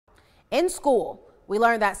In school, we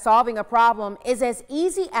learned that solving a problem is as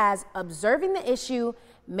easy as observing the issue,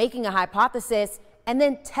 making a hypothesis, and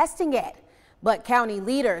then testing it. But county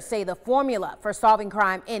leaders say the formula for solving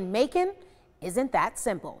crime in Macon isn't that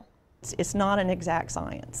simple. It's not an exact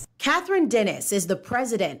science. Catherine Dennis is the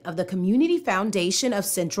president of the Community Foundation of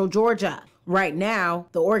Central Georgia. Right now,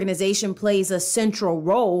 the organization plays a central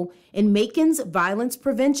role in Macon's violence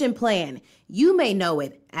prevention plan. You may know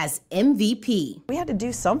it as MVP. We had to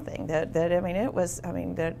do something that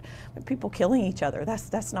people killing each other,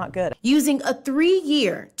 that's not good. Using a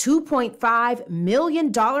 3-year, $2.5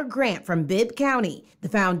 million grant from Bibb County, the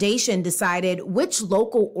foundation decided which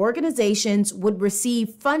local organizations would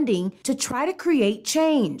receive funding to try to create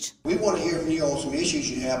change. We want to hear from you on some issues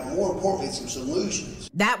you have, but more importantly, some solutions.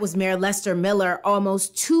 That was Mayor Lester Miller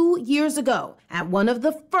almost 2 years ago at one of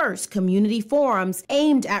the first community forums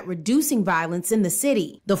aimed at reducing violence in the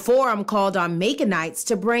city. The forum called on Maconites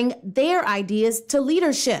to bring their ideas to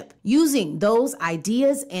leadership. Using those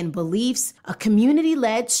ideas and beliefs, a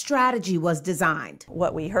community-led strategy was designed.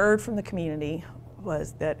 What we heard from the community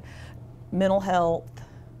was that mental health,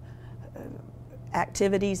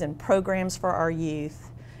 activities and programs for our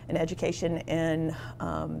youth, and education and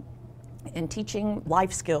teaching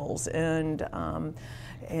life skills and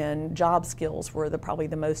job skills were probably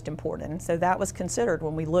the most important. So that was considered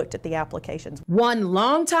when we looked at the applications. One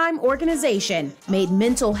longtime organization made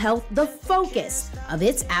mental health the focus of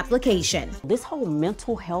its application. This whole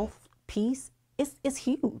mental health piece is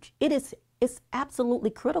huge. It's absolutely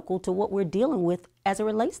critical to what we're dealing with as it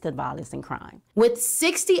relates to violence and crime. With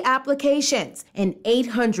 60 applications and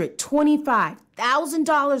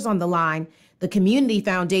 $825,000 on the line, the Community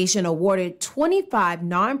Foundation awarded 25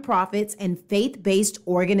 nonprofits and faith-based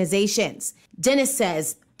organizations. Dennis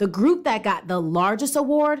says the group that got the largest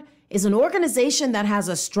award is an organization that has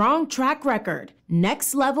a strong track record,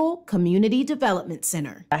 Next Level Community Development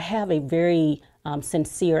Center. I have a very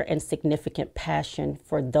sincere and significant passion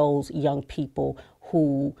for those young people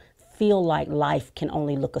who feel like life can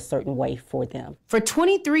only look a certain way for them. For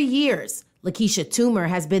 23 years, Lakeisha Toomer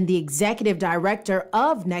has been the executive director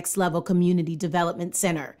of Next Level Community Development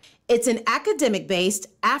Center. It's an academic-based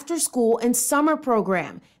after-school and summer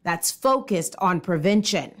program that's focused on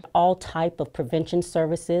prevention. All type of prevention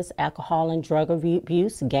services, alcohol and drug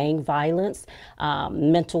abuse, gang violence,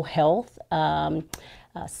 mental health,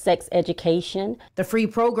 sex education. The free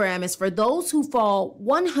program is for those who fall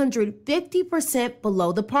 150%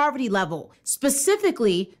 below the poverty level,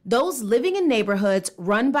 specifically those living in neighborhoods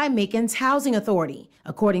run by Macon's Housing Authority.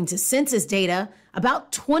 According to census data,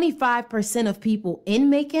 about 25% of people in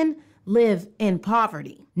Macon live in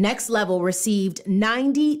poverty. Next Level received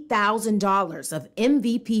 $90,000 of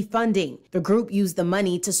MVP funding. The group used the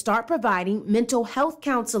money to start providing mental health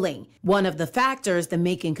counseling. One of the factors the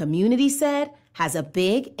Macon community said has a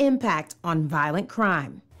big impact on violent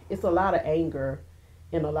crime. It's a lot of anger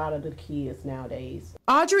in a lot of the kids nowadays.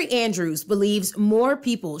 Audrey Andrews believes more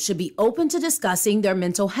people should be open to discussing their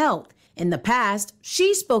mental health. In the past,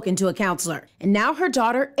 she's spoken to a counselor, and now her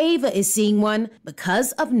daughter Ava is seeing one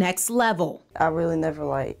because of Next Level. I really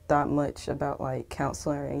never thought much about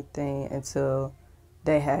counseling or anything until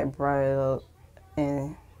they had brought it up,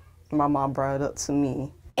 and my mom brought it up to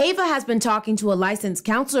me. Ava has been talking to a licensed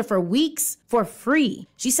counselor for weeks for free.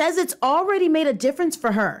 She says it's already made a difference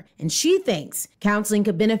for her, and she thinks counseling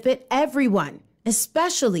could benefit everyone,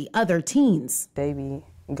 especially other teens. They be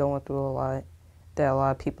going through a lot that a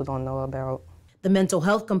lot of people don't know about. The mental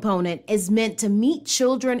health component is meant to meet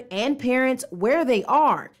children and parents where they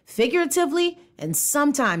are, figuratively and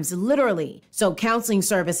sometimes literally. So counseling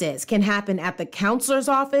services can happen at the counselor's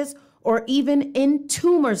office or even in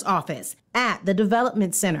Toomer's office at the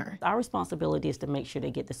development center. Our responsibility is to make sure they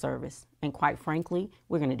get the service. And quite frankly,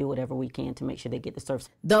 we're going to do whatever we can to make sure they get the service.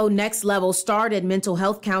 Though Next Level started mental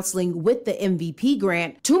health counseling with the MVP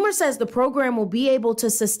grant, Toomer says the program will be able to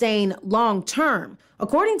sustain long term.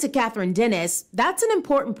 According to Catherine Dennis, that's an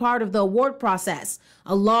important part of the award process,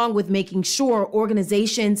 along with making sure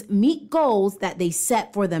organizations meet goals that they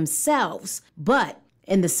set for themselves. But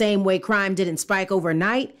in the same way crime didn't spike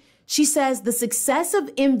overnight, she says the success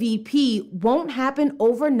of MVP won't happen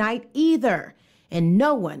overnight either, and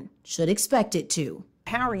no one should expect it to.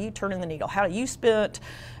 How are you turning the needle? How you spent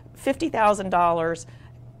 $50,000?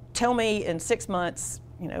 Tell me in 6 months,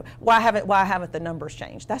 why haven't the numbers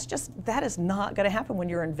changed? That is not going to happen when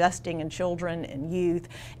you're investing in children and youth.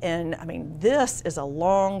 And this is a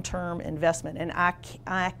long-term investment, and I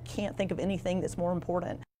can't think of anything that's more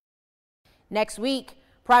important. Next week,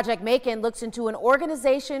 Project Macon looks into an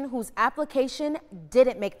organization whose application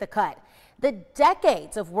didn't make the cut. the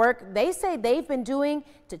decades of work they say they've been doing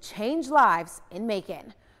to change lives in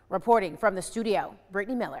Macon. Reporting from the studio,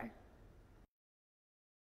 Brittany Miller.